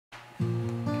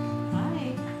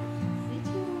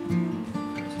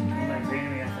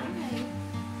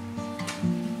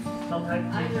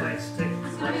might stick. So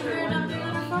we're not being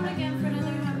on our phone again for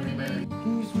another how many days?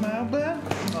 Can you smile,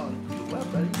 Beth? Oh, you do well,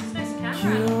 buddy. It's a nice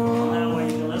camera. That way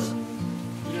you can listen.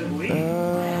 Good week.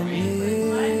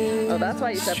 Oh, that's why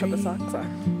you said put the socks on.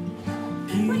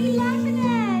 What are you laughing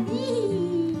at?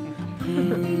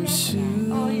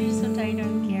 Oh, you're just so tired, you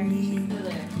don't care.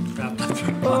 Wrapped up your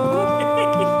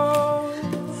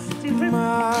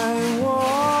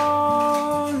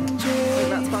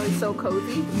That's probably so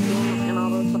cozy. And all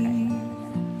those.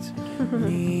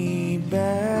 Me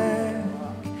back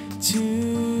to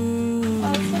I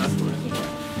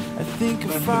think I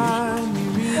finally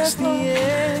reached the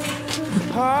end.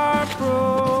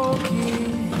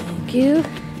 Heartbroken. You?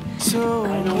 So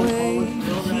wait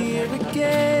here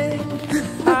again.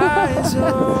 Eyes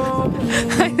open.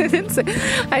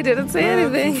 I didn't say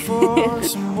anything. For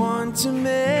someone to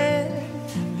mend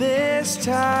this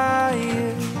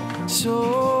tired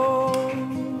soul.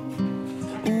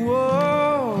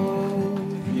 Whoa.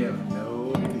 Yeah,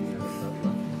 no idea.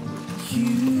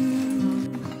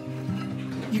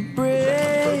 You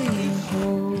break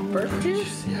home. Bird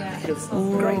juice? Yeah. It's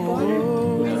great water.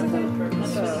 You have to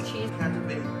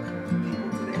make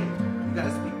people today. You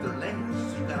gotta speak their language.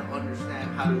 So you gotta understand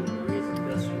how to raise the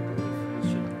best you believe you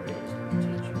should raise.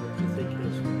 Teach you what you think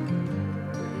is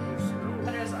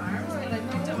Under his arm, or like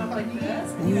picked him up like this?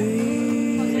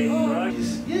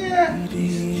 yeah,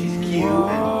 she's cute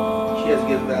and she has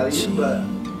good values, but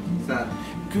it's not.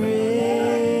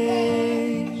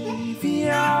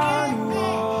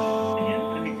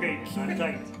 That'd be great. I'm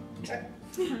tight.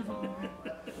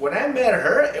 When I met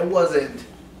her, it wasn't,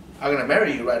 I'm gonna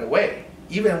marry you right away.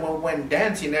 Even when we went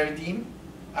dancing and everything,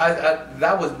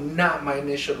 that was not my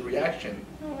initial reaction.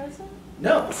 Oh, was it?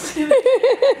 No.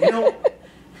 You know,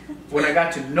 when I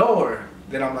got to know her,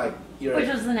 then I'm like, you're Which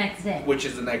was the next day. Which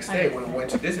is the next day when we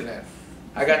went to Disneyland.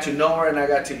 I got to know her and I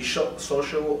got to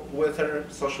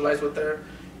socialize with her,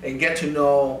 and get to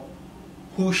know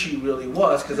who she really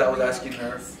was, because I was asking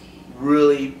her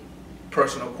really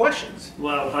personal questions.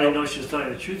 Well, how do you know she was telling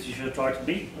you the truth? You should have talked to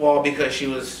me. Well, because she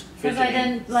was Because I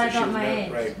didn't lie so she about was my married,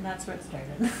 age. right. That's where it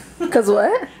started. Because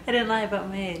what? I didn't lie about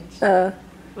my age.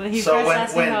 When he So first when-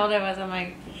 asked me how old I was, I'm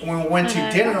like, When we went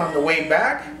to dinner on the way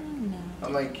back, no.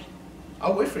 I'm like,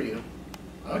 I'll wait for you.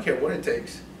 I don't care what it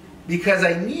takes. Because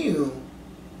I knew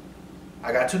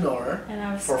I got to know her And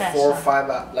I was for special. 4 or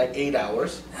 5, like 8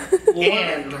 hours.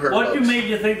 And her What looks. made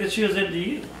you think that she was into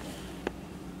you?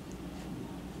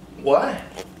 What?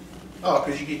 Oh,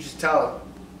 because you could just tell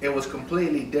it was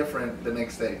completely different the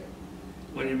next day.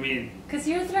 What do you mean? Because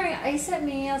you were throwing ice at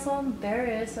me, I was all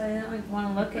embarrassed. I didn't like,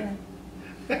 want to look at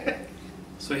it.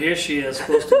 So here she is,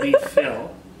 supposed to meet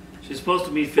Phil. She's supposed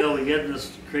to meet Phil. We get in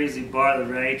this crazy bar that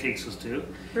Ray takes us to.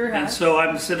 Brew And house. so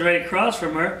I'm sitting right across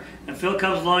from her, and Phil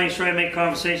comes along, he's trying to make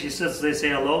conversation. She sits, they say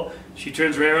hello. She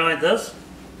turns right around like this.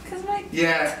 Because my,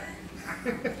 Yeah.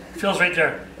 Phil's right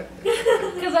there.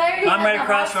 because I already I'm had right the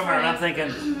across hot from her, and I'm spring.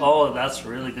 thinking, oh, that's a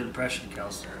really good impression,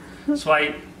 Kelsee. So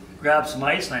I grab some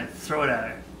ice and I throw it at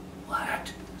her. What? I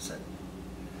said,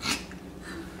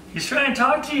 he's trying to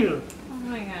talk to you. Oh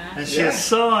my gosh. And she Yeah. was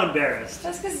so embarrassed.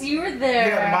 That's because you were there.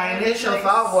 Yeah, my I was, initial like,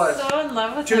 thought was so in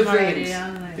love with 2 him already. things.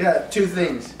 I'm like, Yeah, 2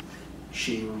 things.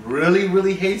 She really,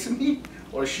 really hates me,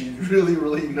 or she's really,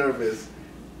 really nervous.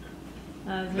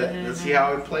 Let's see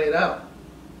how it played out.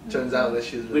 Turns out that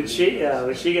she's really When she nervous.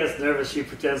 when she gets nervous, she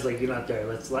pretends like you're not there.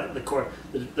 Let's like the corn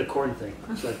thing.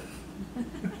 It's like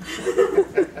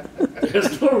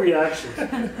there's no reaction.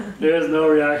 There's no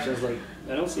reaction. It's like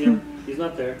I don't see him. He's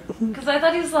not there. Because I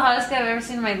thought he was the hottest guy I've ever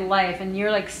seen in my life, and you're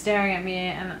like staring at me,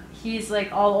 and he's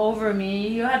like all over me.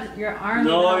 You had your arm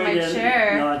on my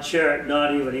chair. Not chair.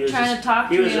 Not even. He was Trying just, to talk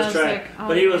to he was me, just and I was trying. like, oh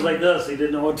but he was my like this. He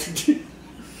didn't know what to do.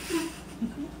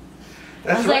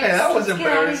 That's was right, like, that was "Let's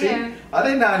get out of embarrassing. here." I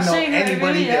did not I'll know show you my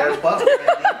anybody video. there but Randy.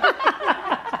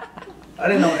 I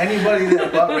didn't know anybody there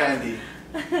but Randy.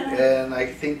 And I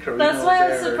think Karina That's was why I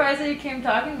there. was surprised that you came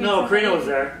talking to me. No, so Karina late. was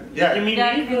there. Yeah. Did you meet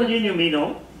Yeah, me? Karina You knew me,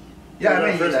 no? Yeah, Was I that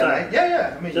met you first that time? night.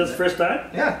 Yeah, I met you. Just the first time?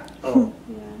 Yeah. Oh.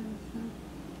 Yeah.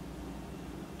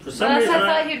 For But some that's reason,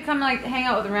 why I thought he'd come like hang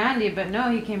out with Randy, but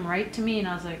no, he came right to me, and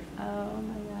I was like, oh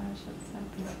my gosh, that's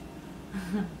something.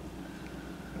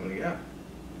 Well, yeah.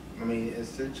 I mean,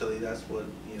 essentially, that's what,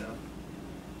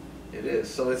 it is.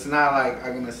 So it's not like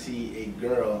I'm going to see a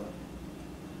girl.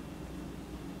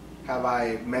 Have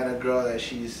I met a girl that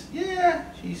she's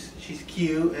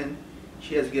cute and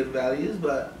she has good values,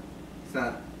 but it's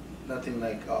nothing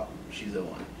like, oh, she's the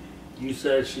one. you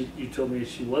said you told me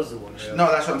she was the one. Right?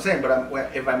 No, that's what I'm saying. But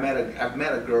I've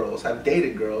met girls, I've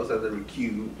dated girls that are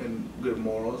cute and good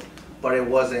morals, but I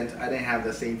didn't have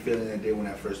the same feeling I did when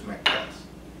I first met Kelsee.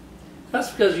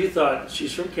 That's because you thought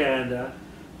she's from Canada.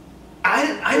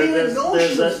 I didn't even know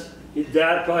she was. Your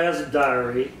dad probably has a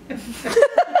diary.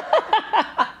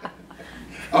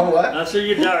 Oh, what? That's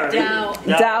your dowry.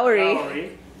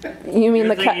 Dowry. You mean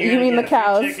the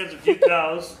cows? A few chickens, a few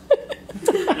cows.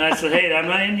 And I said, hey, I'm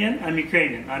not Indian. I'm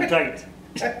Ukrainian. I'm tight.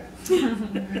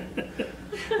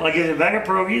 I'll give you a bag of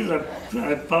pierogies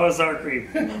and a pound of sour cream.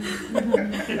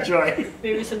 Enjoy.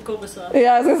 Maybe some kielbasa.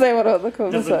 Yeah, I was gonna say what about the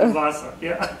That's a kielbasa? kielbasa.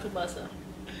 Yeah. Kielbasa.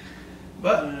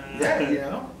 But yeah, you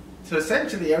know. So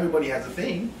essentially, everybody has a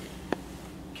thing.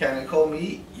 Can Nicole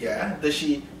meet? Yeah. Does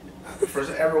she? For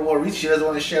every more reason, she doesn't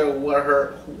want to share who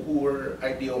her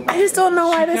ideal man I just don't know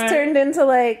why She this can't- turned into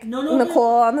like No,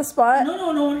 Nicole on the spot.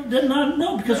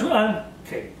 No, because I'm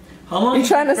okay. How long? You're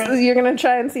trying to. You're gonna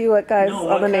try and see what guys No, on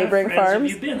what the kind of neighboring friends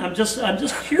farms. Have you been? I'm just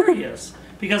curious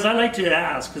because I like to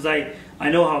ask because I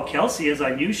know how Kelsee is.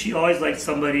 I knew she always liked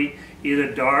somebody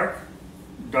either darker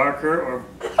or.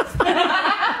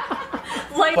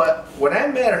 Like, But when I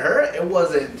met her, it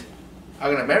wasn't,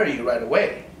 I'm gonna marry you right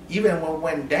away. Even when we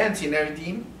went dancing and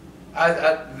everything,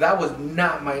 that was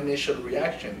not my initial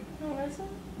reaction.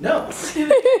 No.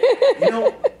 You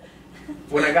know,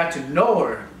 when I got to know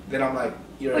her, then I'm like,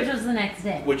 Which was the next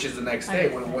day. which is the next day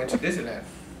when we went to Disneyland.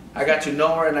 I got to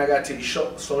know her and I got to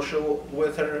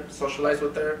socialize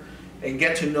with her, and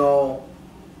get to know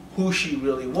who she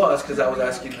really was because I was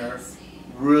asking her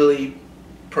really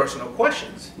personal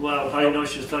questions. Well, how do you know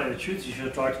she was telling the truth? You should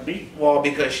have talked to me. Well,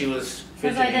 because she was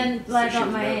Because I fidgeting, didn't lie so she about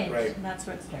was my never- age. right. That's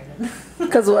where it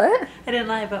started. Cause what? I didn't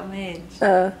lie about my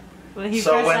age. When he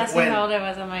So first when- asked me when- how old I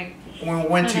was, I'm like, When we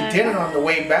went to dinner on the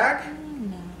way back,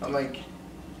 no. I'm like,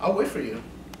 I'll wait for you.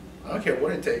 I don't care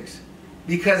what it takes.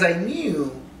 Because I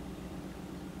knew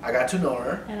I got to know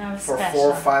her And I was for special.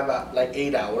 4 or 5,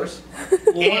 8 hours.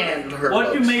 And her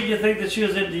What looks. made you think that she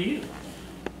was into you?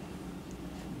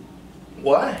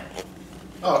 What?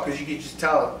 Oh, because you could just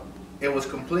tell it was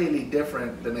completely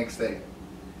different the next day.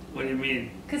 What do you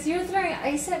mean? Because you were throwing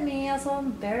ice at me, I was all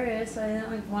embarrassed. I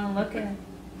didn't like, want to look at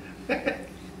it.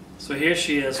 So here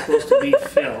she is, supposed to meet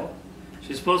Phil.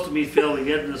 She's supposed to meet Phil. We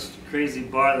get in this crazy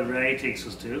bar that Ray takes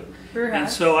us to. Brewhouse. And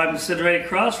so I'm sitting right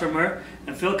across from her,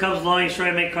 and Phil comes along, he's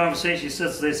trying to make conversation. She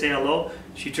sits, they say hello.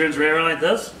 She turns right around like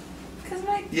this. Because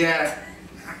my, Yeah.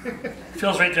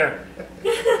 Phil's right there.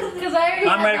 because I already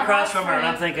I'm had right the across hot from her, and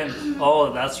I'm spring. thinking,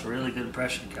 oh, that's a really good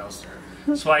impression, Kelsee.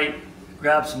 So I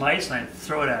grab some ice and I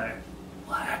throw it at her.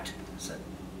 What? I said,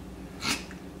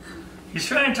 he's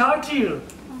trying to talk to you.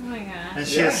 Oh my gosh. And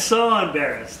she Yeah. is so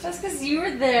embarrassed. Just because you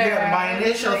were there. Yeah, my I was,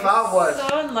 initial like, thought was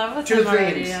so in love with 2 him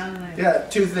already. things. I'm like, Yeah,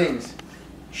 2 things.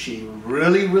 She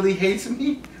really, really hates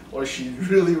me, or she's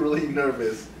really, really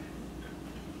nervous.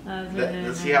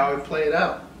 Let's see how it played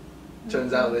out.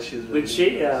 Turns out that she's really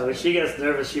When she gets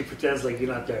nervous, she pretends like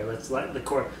you're not there. That's like the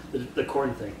corn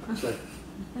thing. It's like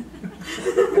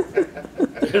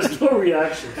there's no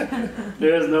reaction.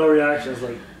 There's no reaction. It's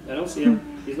like I don't see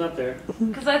him. He's not there.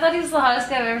 Because I thought he was the hottest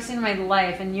guy I've ever seen in my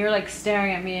life, and you're like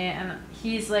staring at me, and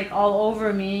he's like all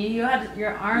over me. You had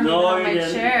your arm on my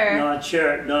chair. Not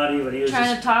chair. Not even. He was Trying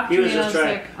just, to talk to he was me, just and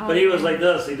I was trying. like, oh but he was my like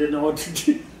this. He didn't know what to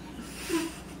do.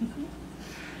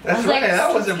 That's was right. like,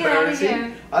 That was "Let's get out of embarrassing.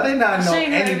 here." I did not I'll know show you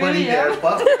my anybody video. there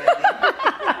but Randy.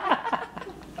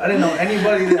 I didn't know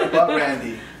anybody there but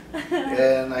Randy.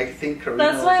 And I think Karina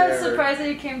That's was why I there. was surprised that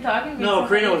you came talking to me. No, so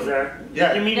Karina late. was there.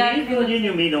 Yeah. Did you meet Yeah, me? Karina- You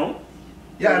knew me, no?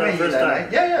 Yeah, I Was that met you first that time?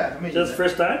 night. Yeah, I met you. Just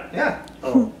first time? Yeah.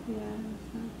 Oh. Yeah.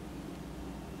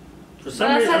 For But some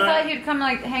that's reason, why I thought he'd come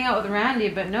like hang out with Randy,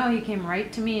 but no, he came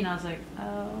right to me, and I was like,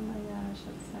 oh my gosh,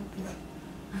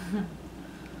 that's something.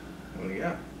 Well,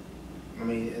 yeah. I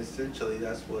mean, essentially,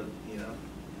 that's what,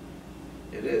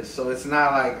 it is. So it's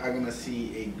not like I'm going to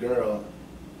see a girl.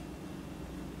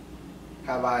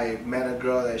 Have I met a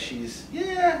girl that she's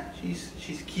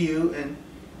cute and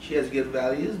she has good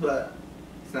values, but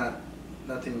it's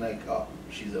nothing like, oh,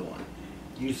 she's the one.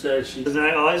 You said she. And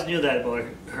I always knew that about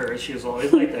her. She was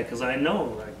always like that because I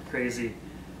know that crazy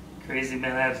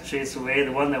man I had to chase away.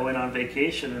 The one that went on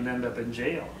vacation and ended up in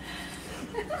jail.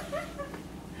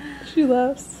 She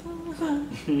laughs.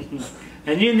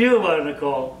 And you knew about it,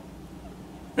 Nicole.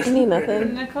 I need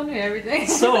nothing. Nicole knew everything.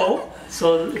 So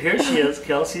here she is.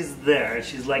 Kelsee's there. And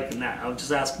she's like, nah, I'm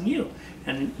just asking you.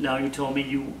 And now you told me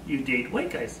you date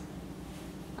white guys.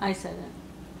 I said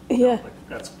it. Yeah. But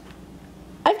that's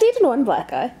I've dated one black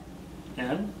guy.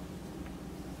 and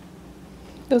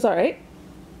It was alright.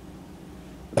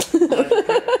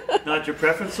 not your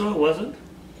preference, so it wasn't.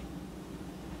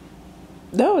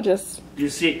 No, just Do you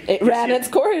see? it do you ran see- its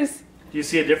course. Do you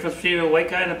see a difference between a white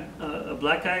guy and a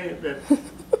black guy? That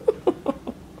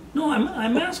no, No,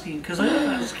 I'm asking because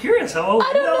I was curious. How?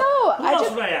 I don't know. Who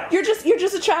else would I ask? You're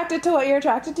just attracted to what you're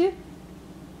attracted to.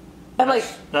 And like,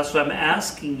 that's what I'm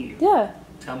asking you. yeah.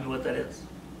 Tell me what that is.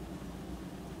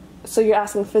 So you're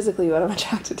asking physically what I'm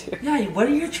attracted to. Yeah, what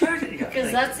are you attracted to?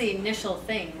 Because that's the initial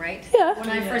thing, right? Yeah.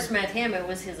 When I first met him, it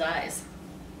was his eyes.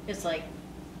 It's like,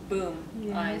 boom,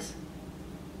 eyes.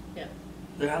 Yeah.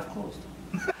 They're half closed.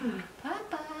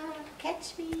 Papa,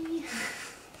 catch me.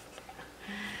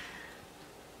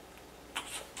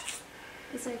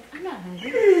 He's like, I'm not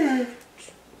hungry.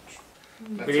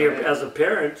 But as a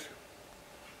parent,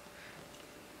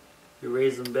 you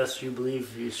raise them best you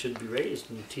believe you should be raised,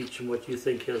 and you teach him what you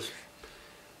think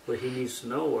what he needs to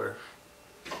know. Or,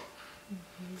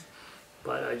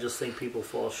 but I just think people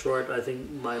fall short. I think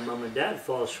my mom and dad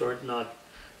fall short not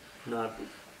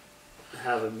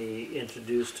having me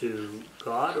introduced to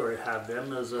God or have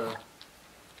them as a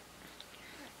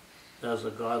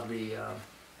godly.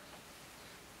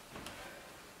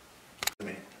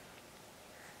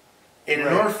 And in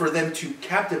order for them to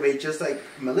captivate, just like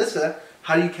Melissa,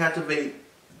 how do you captivate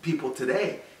people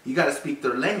today? You got to speak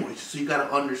their language, so you got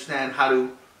to understand how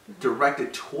to direct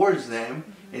it towards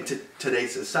them into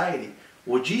today's society.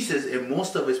 Well, Jesus, in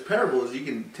most of his parables, you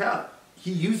can tell,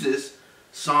 he uses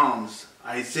Psalms,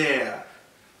 Isaiah,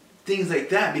 things like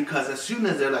that, because as soon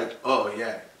as they're like, oh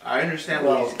yeah, I understand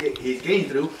what he's getting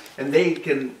through, and they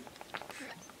can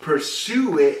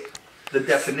pursue it, the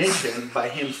definition, by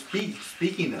him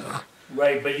speaking of it.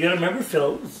 Right, but you gotta remember,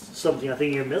 Phil, something I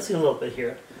think you're missing a little bit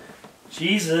here.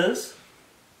 Jesus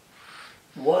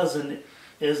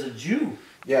is a Jew.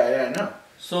 Yeah, I know.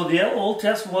 So the Old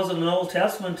Testament wasn't an Old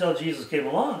Testament until Jesus came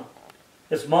along.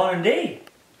 It's modern day.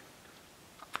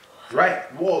 Right.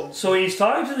 Well, so he's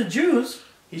talking to the Jews.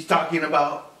 He's talking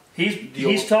about.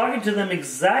 He's talking to them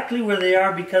exactly where they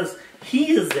are because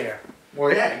he is there.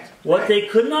 Well, yeah. What they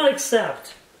could not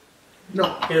accept.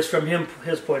 No. Is from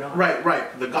his point on.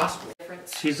 Right. The gospel.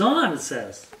 She's on, it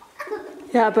says.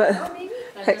 Yeah, but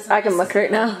I can look right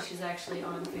now. She's actually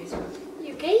on Facebook.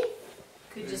 You okay?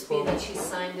 Could just be that she's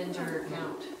signed into her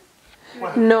account.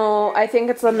 No, I think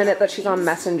it's the minute that she's on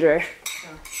Messenger.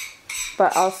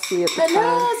 But I'll see at the time.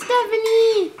 Hello,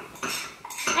 Stephanie.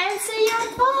 Answer your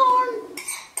phone.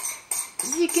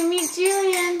 You can meet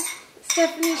Julian.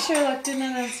 Stephanie Sherlock did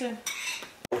not answer.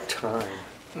 Time.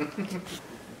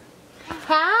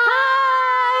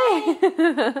 Hi!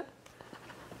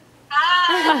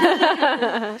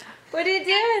 Hi! What are you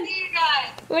doing? See you guys.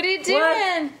 What are you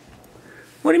doing?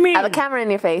 What do you mean? I have a camera in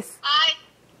your face. Hi.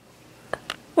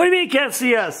 What do you mean you can't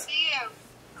see us? See you.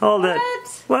 Hold it.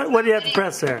 What do you have to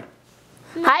press there?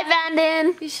 Hi,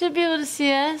 Vanden. You should be able to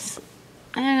see us.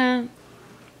 Hang on.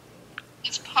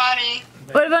 It's potty.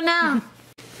 What about now?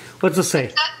 What's it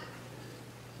say?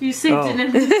 You synced it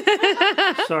in.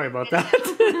 Sorry about that.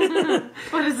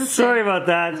 What is this? Sorry about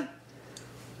that.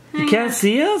 You can't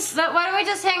see us? Why don't we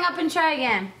just hang up and try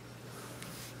again?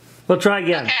 We'll try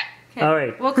again. Okay. All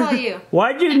right. We'll call you.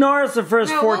 Why'd you ignore us the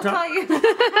first four we'll call times?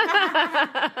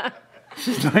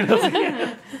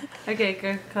 you. Okay,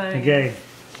 go. Call it again.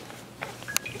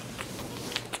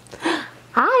 Okay.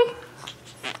 Hi.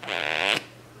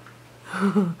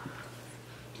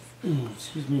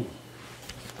 Excuse me.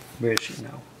 Where is she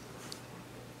now?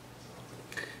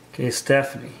 Okay,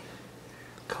 Stephanie.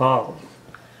 Call.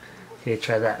 Okay,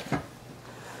 try that. Can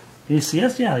you see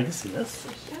us? Yeah, you can see us.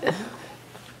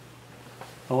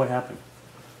 Oh, what happened?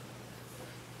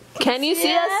 Can you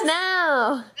see us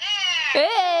now?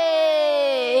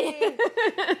 Hey!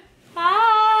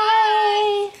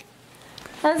 Hi.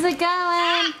 How's it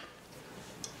going?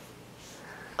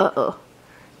 Uh-oh.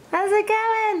 How's it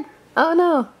going? Oh,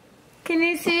 no. Can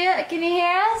you see it? Can you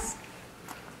hear us?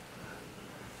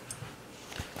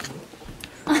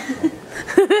 Are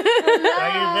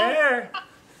you there?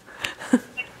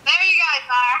 There you guys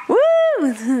are. Woo!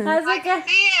 How's I it can going?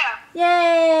 see you.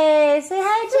 Yay! Say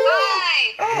hi,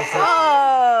 Hi.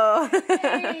 Oh!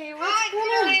 Julian. Hi,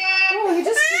 Julian. Oh, he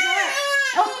just stood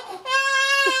up.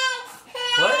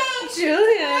 What?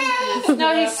 Julian. No,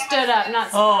 he stood up, not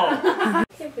stood Oh.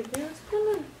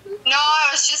 No, I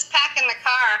was just packing the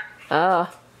car. Oh,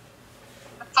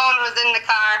 The phone was in the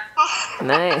car.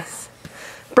 nice.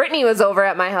 Brittany was over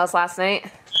at my house last night.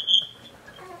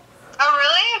 Oh,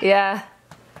 really? Yeah.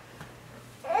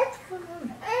 Was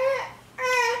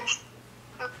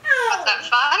that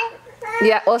fun?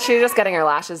 Yeah, well, she's just getting her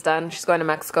lashes done. She's going to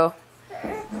Mexico.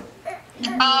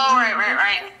 Oh,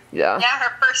 right. Yeah. Yeah,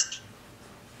 her first.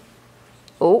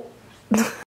 Oh.